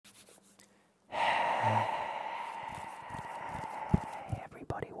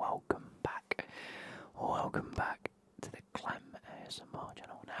welcome back to the Clem ASMR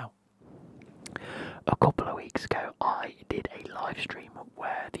channel. Now, a couple of weeks ago I did a live stream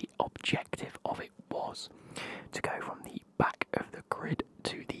where the objective of it was to go from the back of the grid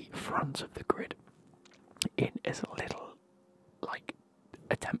to the front of the grid in as little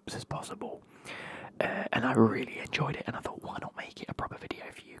attempts as possible, and I really enjoyed it, and I thought, why not make it a proper video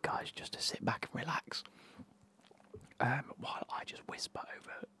for you guys just to sit back and relax while I just whisper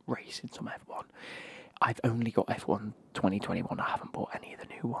over racing some F1. I've only got F1 2021, I haven't bought any of the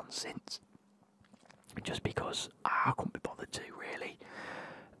new ones since, just because I couldn't be bothered to, really.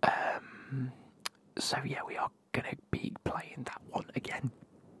 So yeah, we are going to be playing that one again.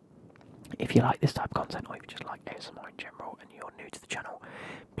 If you like this type of content, or if you just like ASMR in general and you're new to the channel,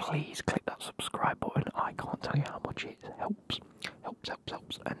 please click that subscribe button. I can't tell you how much it helps.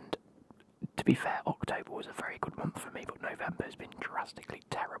 And to be fair, October was a very good month for me, but November has been drastically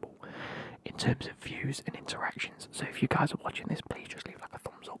terrible in terms of views and interactions. So if you guys are watching this, please just leave like a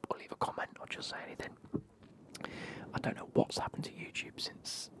thumbs up or leave a comment or just say anything. I don't know what's happened to YouTube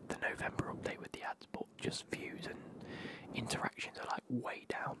since the November update with the ads, but just views and interactions are like way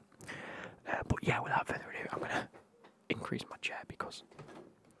down. But yeah, without further ado, I'm going to increase my chair because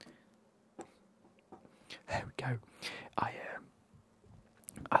there we go.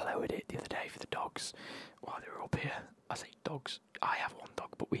 I lowered it the other day for the dogs while they were up here. I say dogs, I have one dog,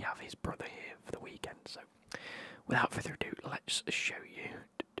 but we have his brother here for the weekend. So without further ado, let's show you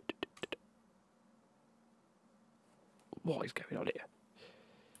what is going on here.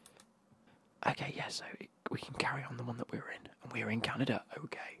 Okay, yeah, so we can carry on the one that we were in, and we were in Canada.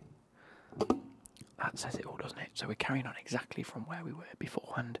 Okay, that says it all, doesn't it? So we're carrying on exactly from where we were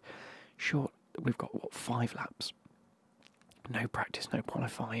beforehand. Sure, we've got, what, 5 laps. No practice, no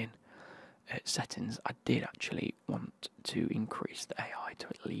qualifying. Settings, I did actually want to increase the AI to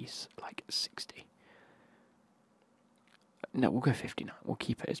at least like 60. No, we'll go 59. We'll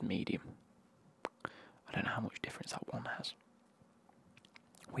keep it as medium. I don't know how much difference that one has.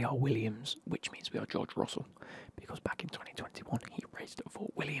 We are Williams, which means we are George Russell, because back in 2021 he raced for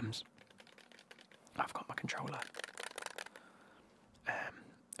Williams. I've got my controller.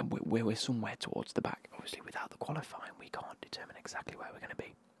 And we're somewhere towards the back. Obviously, without the qualifying, we can't determine exactly where we're going to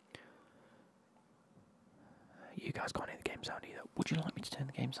be. You guys can't hear the game sound either. Would you like me to turn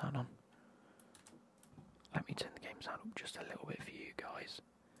the game sound on? Let me turn the game sound up just a little bit for you guys.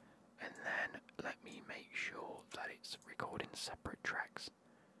 And then let me make sure that it's recording separate tracks.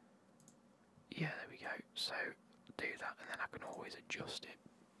 Yeah, there we go. So, do that, and then I can always adjust it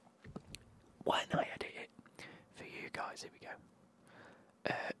when I edit it for you guys. Here we go.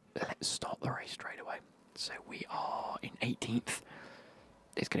 Let's start the race straight away. So we are in 18th.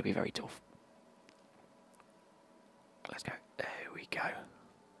 It's going to be very tough. Let's go. There we go.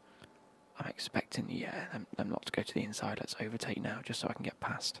 I'm expecting them not to go to the inside. Let's overtake now, just so I can get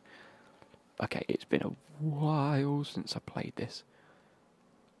past. Okay, it's been a while since I played this.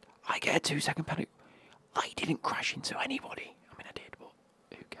 I get a 2-second penalty. I didn't crash into anybody. I mean, I did, but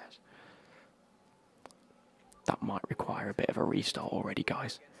who cares? That might require a bit of a restart already,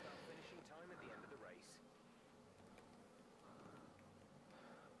 guys.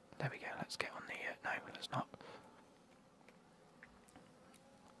 There we go, let's get on the... no, let's not.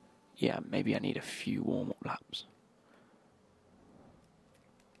 Yeah, maybe I need a few warm-up laps.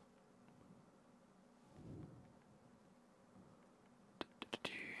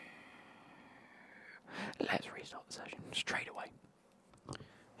 Let's restart the session straight away.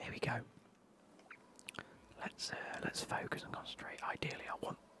 Here we go. Let's focus and concentrate. Ideally, I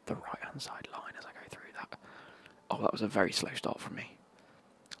want the right-hand side line as I go through that. Oh, that was a very slow start from me.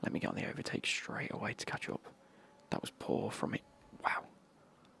 Let me get on the overtake straight away to catch up. That was poor from me. Wow.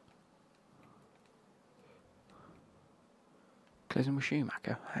 Collision with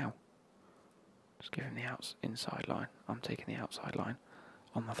Schumacher? How? Just give him the inside line. I'm taking the outside line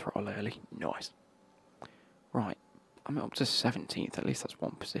on the throttle early. Nice. Right. I'm up to 17th. At least that's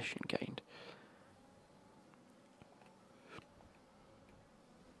one position gained.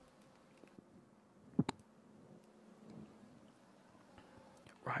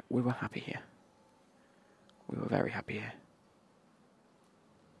 Right, we were happy here. We were very happy here.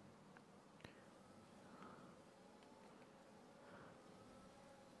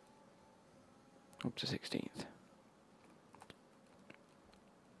 Up to 16th.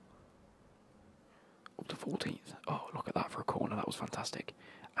 Up to 14th. Oh, look at that for a corner. That was fantastic.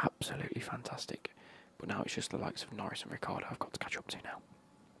 Absolutely fantastic. But now it's just the likes of Norris and Ricciardo I've got to catch up to now.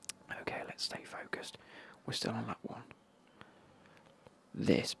 Okay, let's stay focused. We're still on lap 1.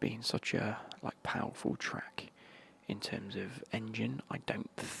 This being such a powerful track in terms of engine, I don't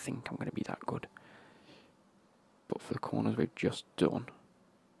think I'm going to be that good. but for the corners we've just done.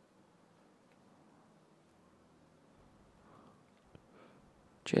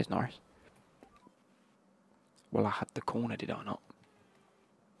 Cheers, Norris. Well, I had the corner, did I not?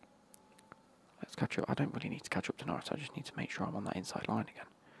 Let's catch up. I don't really need to catch up to Norris, I just need to make sure I'm on that inside line again.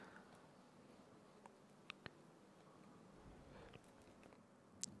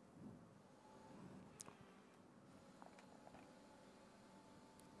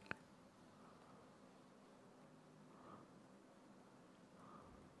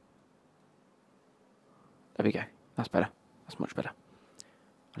 There we go. That's better. That's much better.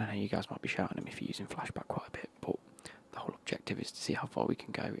 And I know you guys might be shouting at me for using flashback quite a bit, but the whole objective is to see how far we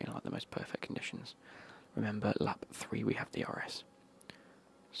can go in like the most perfect conditions. Remember, lap 3 we have DRS,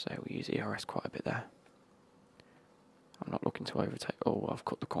 so we use ERS quite a bit there. I'm not looking to overtake. Oh, I've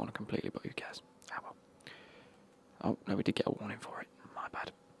cut the corner completely, but who cares? Ah well. Oh no, we did get a warning for it. My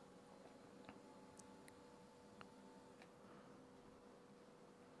bad.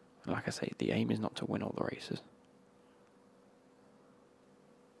 Like I say, the aim is not to win all the races,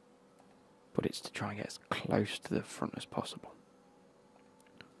 but it's to try and get as close to the front as possible.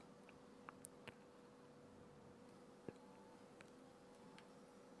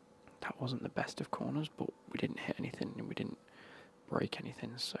 That wasn't the best of corners, but we didn't hit anything and we didn't break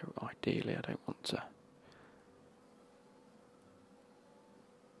anything, so ideally I don't want to.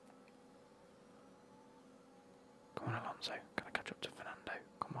 Come on, Alonso. Can I catch up to Fernando?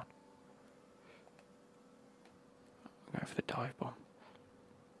 Come on. I'm going for the dive bomb.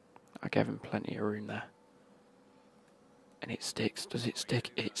 I gave him plenty of room there. And it sticks. Does it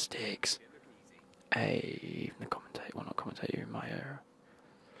stick? It sticks. Hey, the commentator, well not commentator, my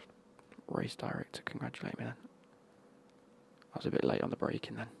race director, congratulate me then. I was a bit late on the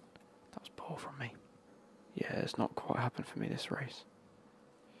braking then. That was poor from me. Yeah, it's not quite happened for me this race.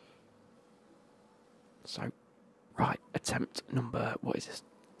 So, right, attempt number, what is this?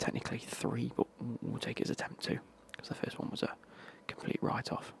 Technically 3, but we'll take it as attempt 2, because the first one was a complete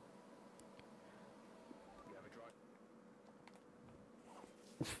write-off.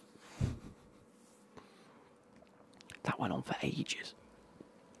 That went on for ages.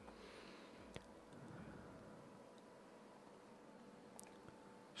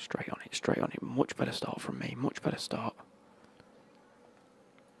 Straight on it, straight on it. Much better start from me, much better start.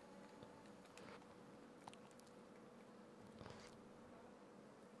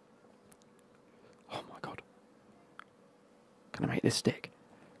 Oh my god. Can I make this stick?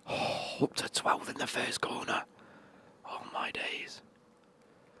 Oh, up to 12 in the first corner. Oh my days.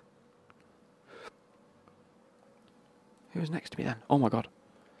 Who was next to me then? Oh my god.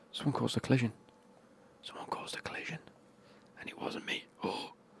 Someone caused a collision. Someone caused a collision. And it wasn't me.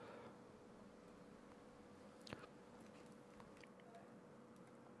 Oh.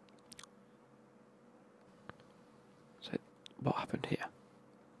 So, what happened here?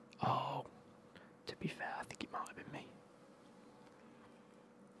 Oh. To be fair, I think it might have been me.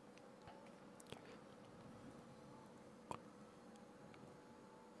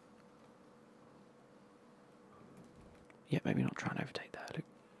 Yeah, maybe not try and overtake that, Luke.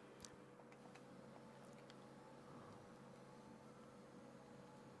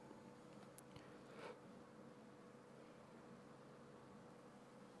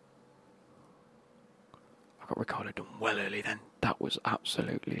 I got Ricardo done well early then. That was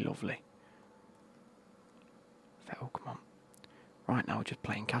absolutely lovely. Oh, come on. Right now we're just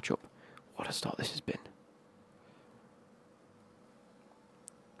playing catch up. What a start this has been.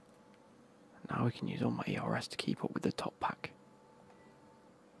 Now we can use all my ERS to keep up with the top pack.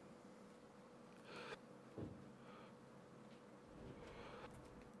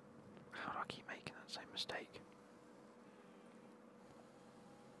 How do I keep making that same mistake?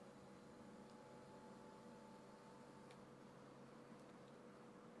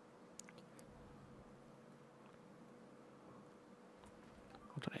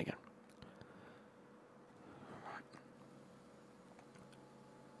 Hold on it again. Right.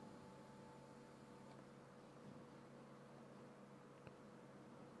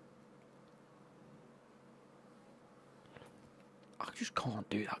 I just can't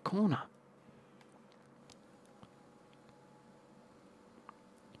do that corner.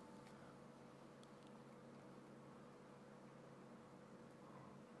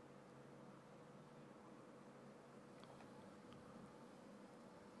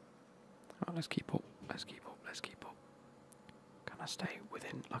 Right, let's keep up. Let's keep up. Let's keep up. Can I stay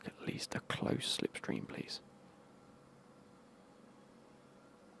within like at least a close slipstream, please?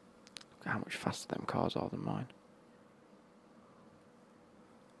 Look at how much faster them cars are than mine.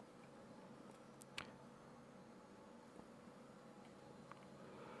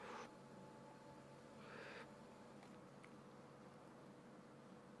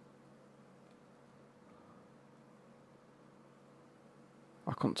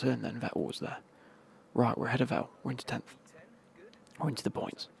 I couldn't turn then, Vettel was there. Right, we're ahead of Vettel. We're into 10th. We're into the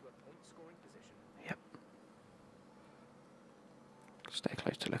points. Yep. Stay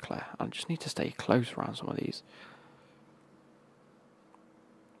close to Leclerc. I just need to stay close around some of these.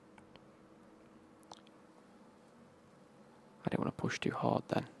 I didn't want to push too hard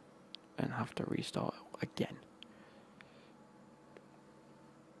then and have to restart again.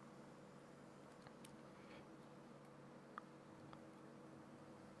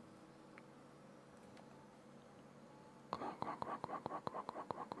 Come on, come on, come on, come on, come on, come on, come on,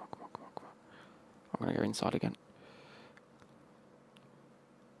 come on, come on, come on, come on, come on. I'm going to go inside again.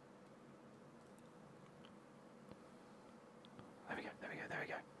 There we go, there we go, there we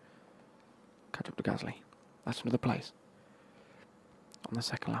go. Catch up to Gasly. That's another place. On the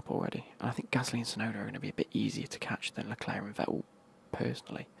second lap already. And I think Gasly and Tsunoda are going to be a bit easier to catch than Leclerc and Vettel,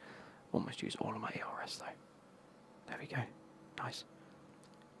 personally. Almost used all of my ERS though. There we go. Nice.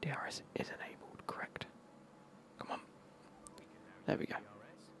 DRS is enabled, correct. Come on. There we go.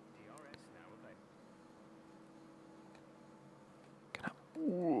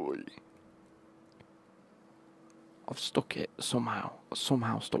 I've stuck it somehow.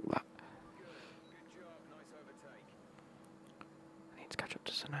 Somehow stuck that. I need to catch up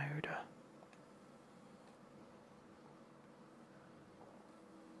to Tsunoda.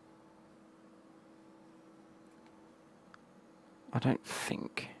 I don't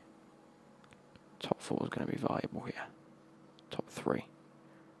think top 4 is going to be viable here. Top 3. I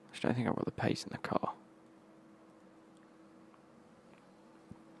just don't think I've got the pace in the car.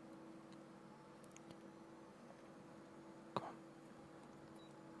 Come on.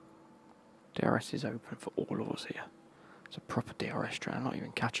 DRS is open for all of us here. It's a proper DRS train. I'm not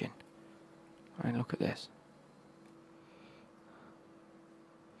even catching. I mean, look at this.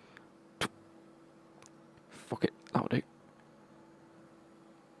 Fuck it, that'll do.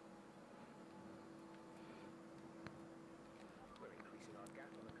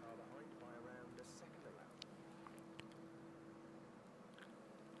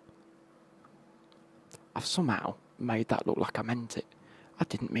 I've somehow made that look like I meant it. I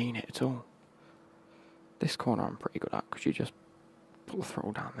didn't mean it at all. This corner I'm pretty good at because you just put the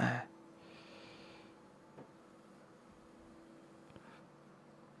throttle down there.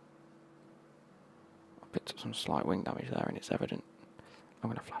 I picked up some slight wing damage there and it's evident. I'm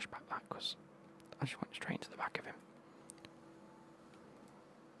going to flash back that because I just went straight into the back of him.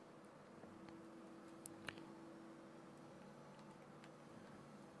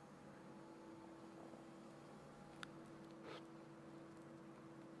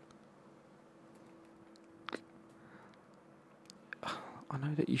 I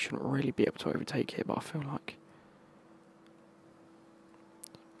know that you shouldn't really be able to overtake here, but I feel like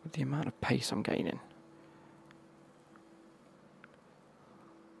with the amount of pace I'm gaining,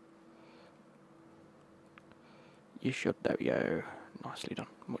 you should. There we go. Nicely done.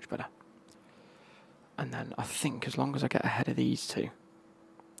 Much better. And then I think as long as I get ahead of these two,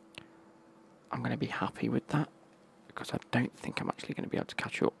 I'm going to be happy with that because I don't think I'm actually going to be able to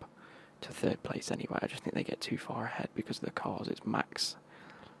catch up to third place anyway. I just think they get too far ahead because of the cars. It's Max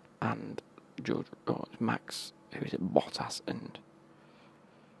and George, or it's Max, who is it, Bottas, and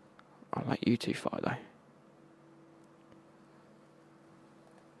I'll let you two fight though.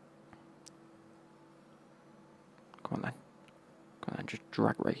 Come on then. Come on then, just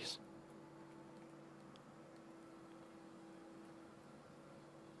drag race.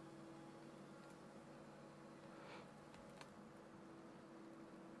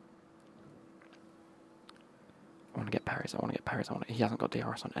 I want to get Perez, I want to get Perez, he hasn't got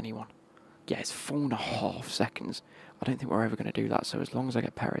DRS on anyone. Yeah, it's 4.5 seconds. I don't think we're ever going to do that, so as long as I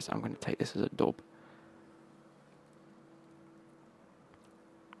get Perez, I'm going to take this as a dub.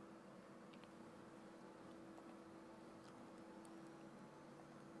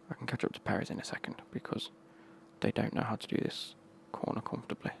 I can catch up to Perez in a second, because they don't know how to do this corner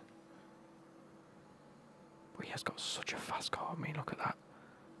comfortably. But he has got such a fast car, I mean, look at that.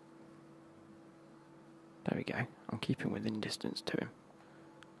 There we go. I'm keeping within distance to him.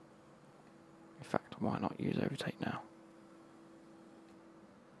 In fact, why not use overtake now?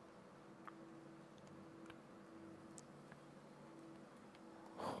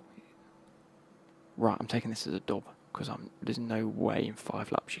 Right, I'm taking this as a dub because there's no way in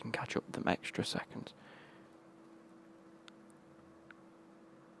 5 laps you can catch up with them extra seconds.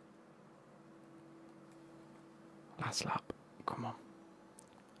 Last lap, come on.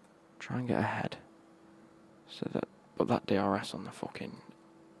 Try and get ahead. So that, but that DRS on the fucking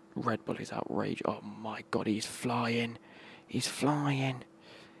Red Bull is outrageous. Oh my god, he's flying. He's flying.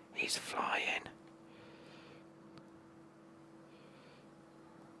 He's flying.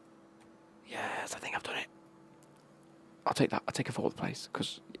 Yes, I think I've done it. I'll take that. I'll take a fourth place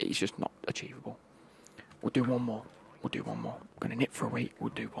because it's just not achievable. We'll do one more. We'll do one more. We're going to knit for a week. We'll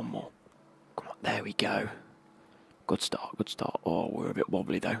do one more. Come on, there we go. Good start, good start. Oh, we're a bit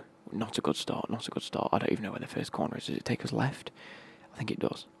wobbly though. Not a good start, not a good start. I don't even know where the first corner is. Does it take us left? I think it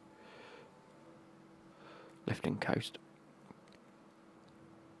does. Lifting coast.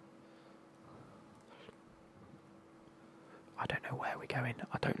 I don't know where we're going.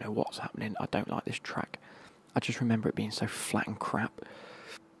 I don't know what's happening. I don't like this track. I just remember it being so flat and crap.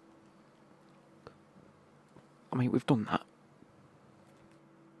 I mean, we've done that.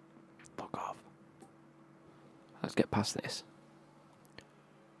 Fuck off. Let's get past this.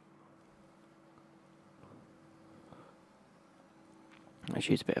 Let's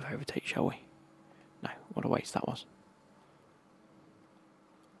use a bit of overtake, shall we? No, what a waste that was.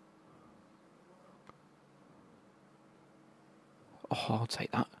 Oh, I'll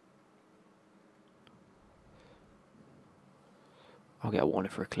take that. I'll get a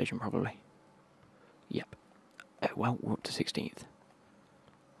warning for a collision, probably. Yep. Well, we're up to 16th.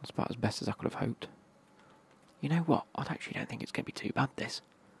 That's about as best as I could have hoped. You know what? I actually don't think it's going to be too bad, this.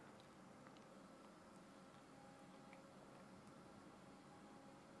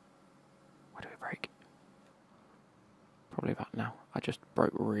 Where do we break? Probably about now. I just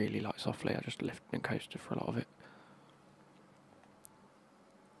broke really like softly. I just lifted and coasted for a lot of it.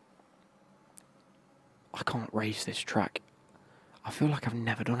 I can't race this track. I feel like I've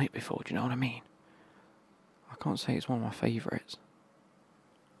never done it before, do you know what I mean? I can't say it's one of my favourites.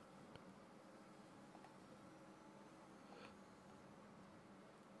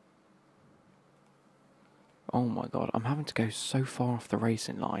 Oh my god, I'm having to go so far off the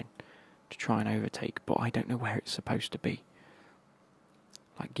racing line to try and overtake, but I don't know where it's supposed to be.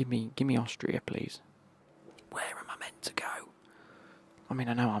 Like, give me Austria, please. Where am I meant to go? I mean,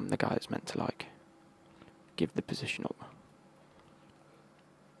 I know I'm the guy that's meant to, like, give the position up.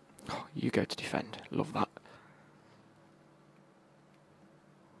 Oh, you go to defend. Love that.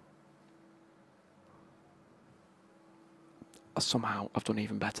 Somehow, I've done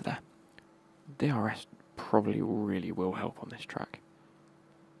even better there. DRS probably really will help on this track.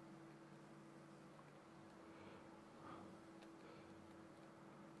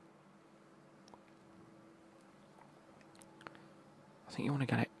 I think you want to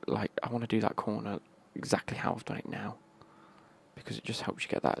get it, like, I want to do that corner exactly how I've done it now. Because it just helps you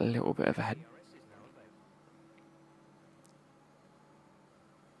get that little bit of a head.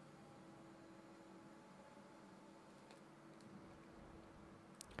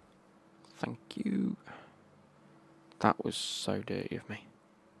 Thank you. That was so dirty of me.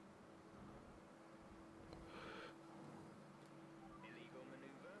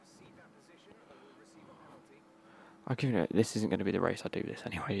 I'll give you this isn't going to be the race I do this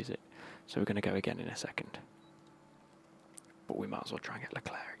anyway, is it? So we're going to go again in a second. But we might as well try and get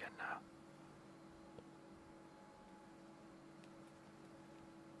Leclerc again now.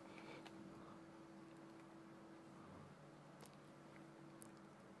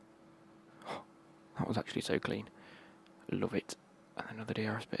 That was actually so clean. Love it. And another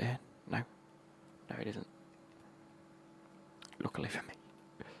DRS bit here. No. No, it isn't. Luckily for me.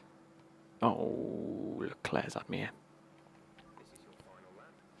 Oh, Leclerc's had me here. This is your final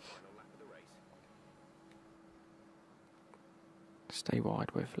lap of the race. Stay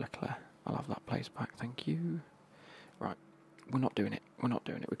wide with Leclerc. I'll have that place back, thank you. Right, we're not doing it. We're not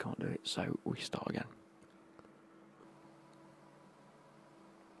doing it. We can't do it. So we start again.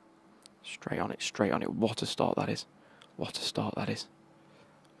 Straight on it, straight on it. What a start that is. What a start that is.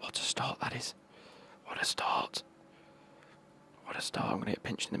 What a start that is. What a start. What a start. I'm going to get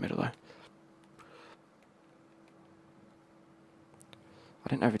pinched in the middle though. I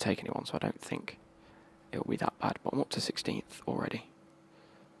didn't overtake anyone, so I don't think it'll be that bad. But I'm up to 16th already.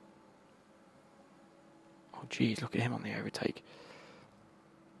 Oh, geez, look at him on the overtake.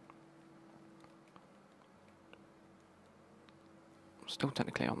 I'm still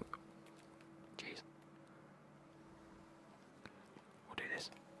technically on. Jeez. We'll do this.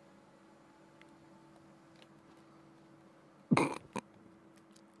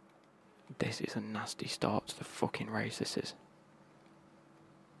 This is a nasty start to the fucking race, this is.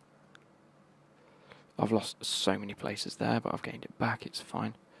 I've lost so many places there, but I've gained it back, it's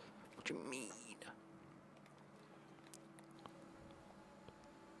fine. What do you mean?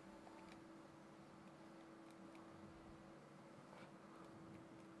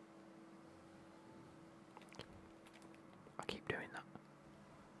 I keep doing that.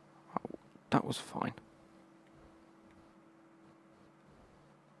 Oh, that was fine.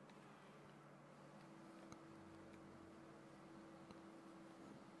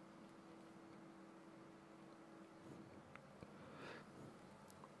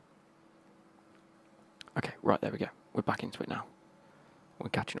 Right, there we go. We're back into it now. We're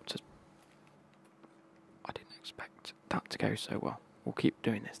catching up to... I didn't expect that to go so well. We'll keep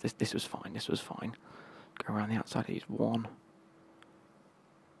doing this. This was fine. This was fine. Go around the outside of these. One.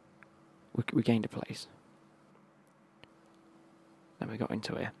 We gained a place. Then we got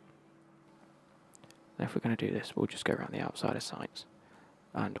into here. Now if we're going to do this, we'll just go around the outside of sites.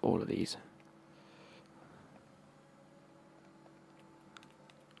 And all of these.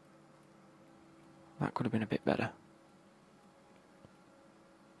 That could have been a bit better.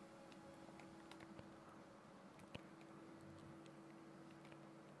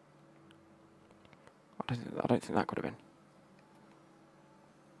 I don't think that could have been.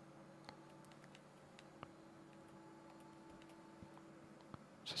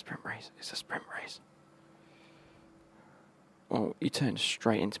 It's a sprint race. It's a sprint race. Well, you turned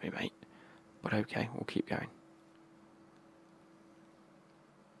straight into me, mate. But okay, we'll keep going.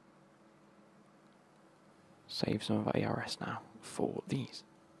 Save some of our ARS now for these.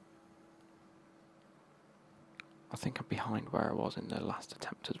 I think I'm behind where I was in the last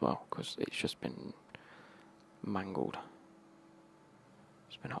attempt as well, because it's just been mangled.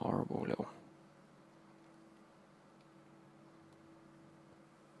 It's been a horrible little...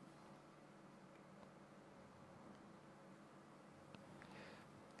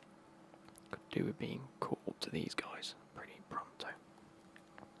 Could do with being caught to these guys pretty pronto.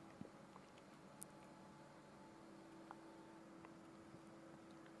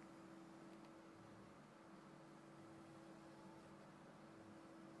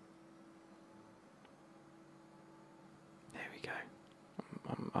 There we go.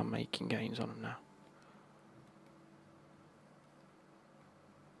 I'm making gains on them now.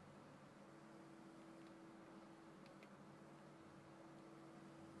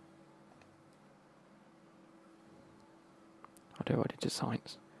 I'll do what I did to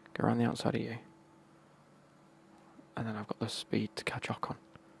science. Go around the outside of you. And then I've got the speed to catch Ocon.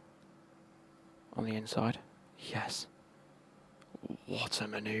 On the inside. Yes. What a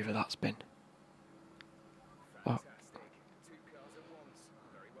manoeuvre that's been. Oh. Two cars at once.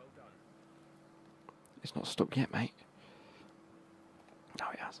 Very well done. It's not stuck yet, mate. No,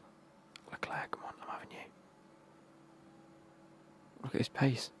 it has. Leclerc, come on, I'm having you. Look at this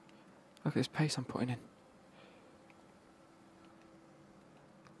pace. Look at this pace I'm putting in.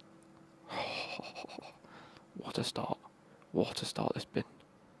 What a start. What a start this been.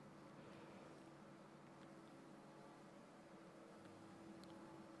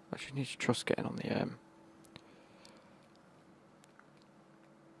 I just need to trust getting on the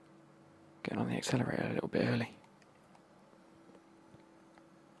accelerator a little bit early.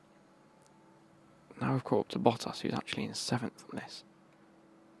 Now we've caught up to Bottas, who's actually in 7th on this.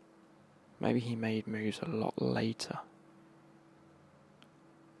 Maybe he made moves a lot later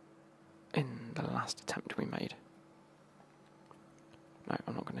in the last attempt we made. No,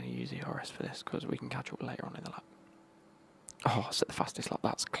 I'm not going to use ERS for this because we can catch up later on in the lap. Oh, I set the fastest lap.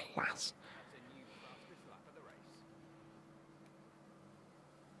 That's class. That's a new fastest lap of the race.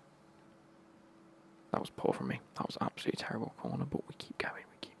 That was poor from me. That was absolutely terrible corner, but we keep going.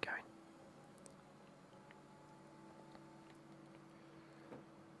 We keep going.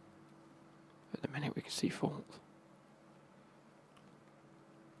 At the minute, we can see 4th.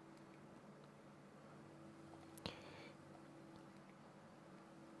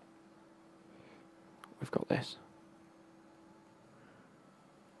 We've got this.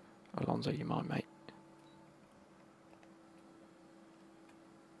 Alonso, you mind, mate?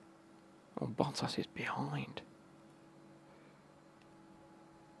 Oh, Bottas is behind.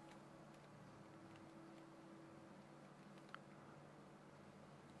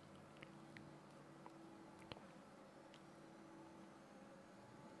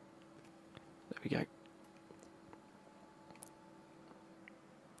 There we go.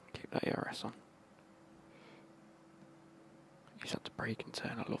 Keep that ERS on. He's had to brake and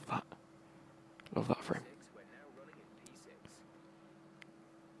turn. I love that. Love that for him. We're now running in P6.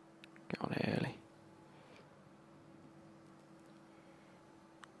 Get on it early.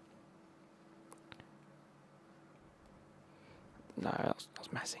 No, that's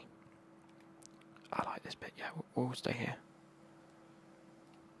messy. I like this bit. Yeah, we'll stay here.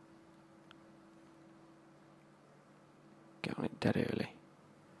 Get on it dead early.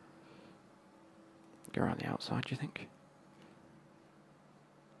 Go around the outside, do you think?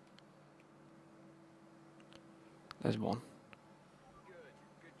 There's one.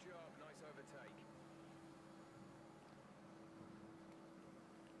 Good job. Nice overtake.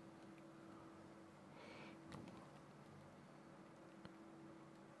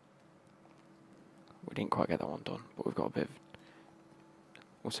 We didn't quite get that one done, but we've got a bit of...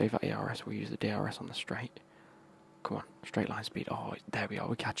 We'll save that ERS, we'll use the DRS on the straight. Come on, straight line speed. Oh, there we are.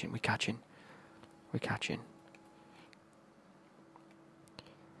 We're catching. We're catching. We're catching.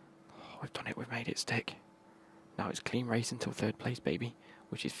 Oh, we've done it. We've made it stick. Now it's clean race until third place, baby,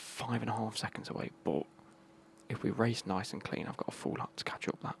 which is 5.5 seconds away. But if we race nice and clean, I've got a full lap to catch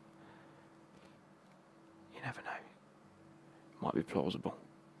up that. You never know. Might be plausible.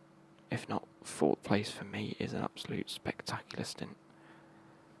 If not, fourth place for me is an absolute spectacular stint.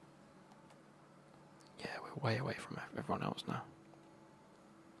 Yeah, we're way away from everyone else now.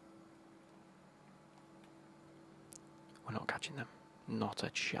 We're not catching them. Not a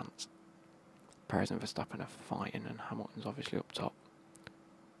chance. Perez and Verstappen are fighting and Hamilton's obviously up top.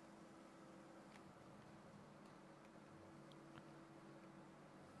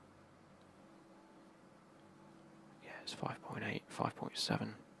 Yeah, it's 5.8, 5.7.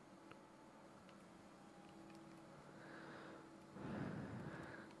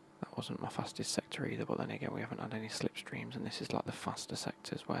 That wasn't my fastest sector either, but then again we haven't had any slipstreams, and this is like the faster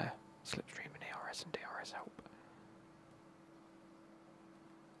sectors where slipstream and ERS and DRS help.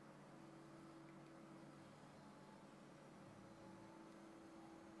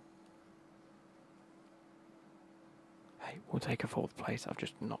 Hey, we'll take a fourth place. I've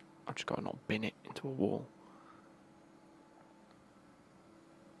just got to not bin it into a wall.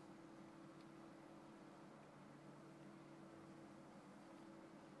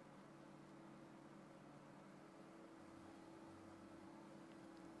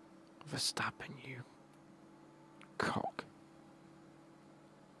 Verstappen, you cock.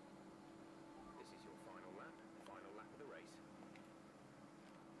 This is your final lap of the race.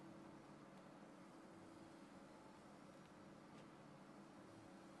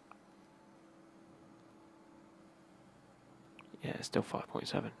 Yeah, it's still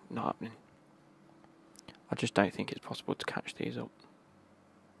 5.7. Not happening. I just don't think it's possible to catch these up.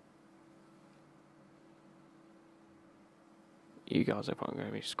 You guys are probably going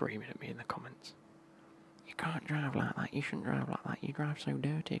to be screaming at me in the comments. You can't drive like that. You shouldn't drive like that. You drive so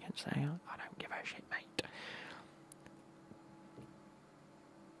dirty against the air. I don't give a shit, mate.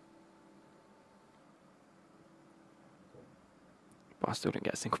 But I still didn't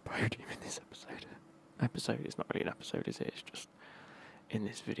get a single podium in this episode. It's not really an episode, is it? It's just in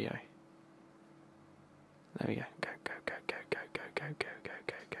this video. There we go. Go, go, go, go, go, go, go, go, go,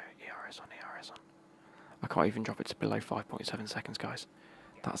 go, go. ERS on, ERS on. I can't even drop it to below 5.7 seconds, guys.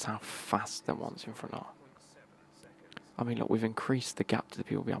 That's how fast the ones in front are. I mean, look, we've increased the gap to the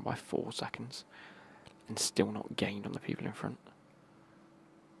people behind by 4 seconds and still not gained on the people in front.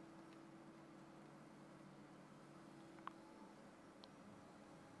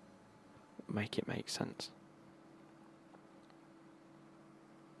 Make it make sense.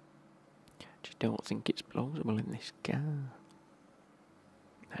 Just don't think it's plausible in this car.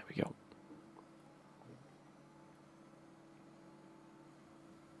 There we go.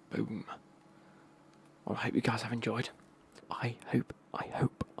 Boom. Well, I hope you guys have enjoyed. I hope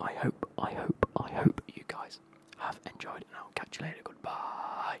you guys have enjoyed, and I'll catch you later. Goodbye.